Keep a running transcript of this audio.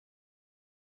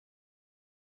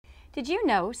Did you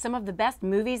know some of the best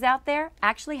movies out there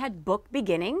actually had book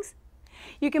beginnings?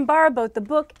 You can borrow both the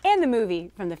book and the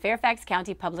movie from the Fairfax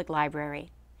County Public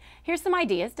Library. Here's some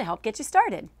ideas to help get you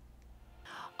started.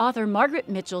 Author Margaret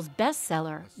Mitchell's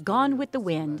bestseller, Gone with the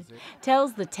Wind,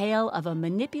 tells the tale of a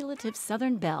manipulative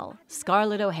Southern belle,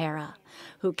 Scarlett O'Hara,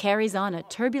 who carries on a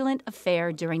turbulent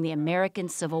affair during the American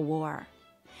Civil War.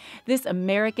 This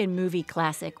American movie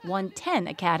classic won 10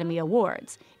 Academy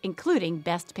Awards, including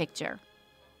Best Picture.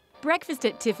 Breakfast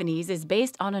at Tiffany's is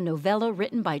based on a novella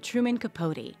written by Truman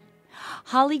Capote.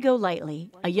 Holly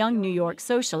Golightly, a young New York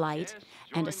socialite,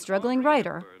 and a struggling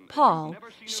writer, Paul,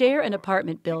 share an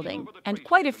apartment building and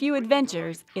quite a few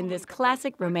adventures in this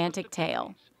classic romantic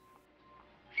tale.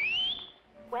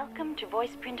 Welcome to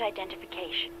voice print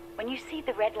identification. When you see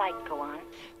the red light go on...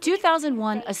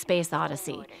 2001: A Space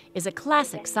Odyssey is a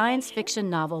classic science fiction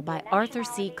novel by Arthur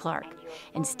C. Clarke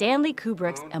and Stanley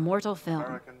Kubrick's immortal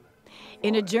film.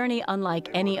 In a journey unlike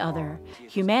any other,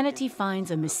 humanity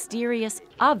finds a mysterious,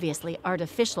 obviously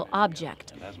artificial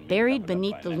object buried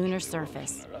beneath the lunar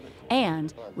surface,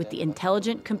 and, with the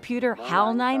intelligent computer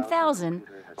HAL 9000,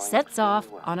 sets off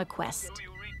on a quest.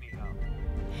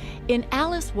 In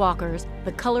Alice Walker's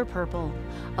The Color Purple,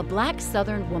 a black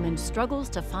Southern woman struggles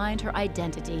to find her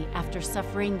identity after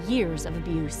suffering years of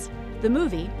abuse. The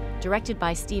movie, directed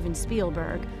by Steven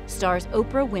Spielberg, stars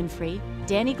Oprah Winfrey,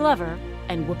 Danny Glover,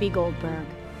 and Whoopi Goldberg.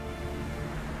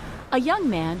 A young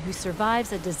man who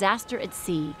survives a disaster at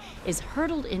sea is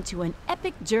hurtled into an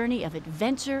epic journey of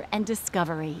adventure and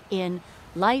discovery in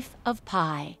Life of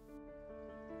Pi.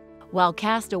 While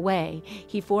cast away,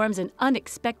 he forms an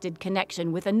unexpected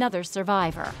connection with another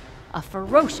survivor, a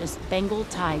ferocious Bengal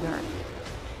tiger.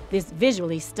 This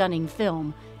visually stunning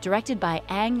film, directed by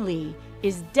Ang Lee,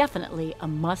 is definitely a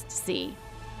must-see.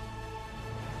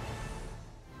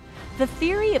 The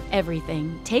Theory of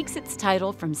Everything takes its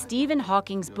title from Stephen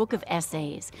Hawking's book of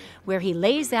essays, where he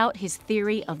lays out his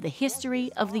theory of the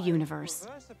history of the universe.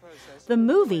 The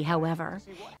movie, however,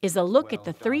 is a look at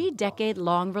the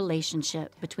 3-decade-long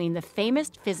relationship between the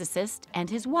famous physicist and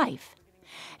his wife,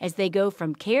 as they go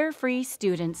from carefree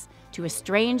students to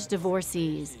estranged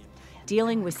divorcees,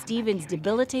 dealing with Stephen's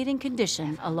debilitating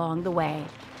condition along the way.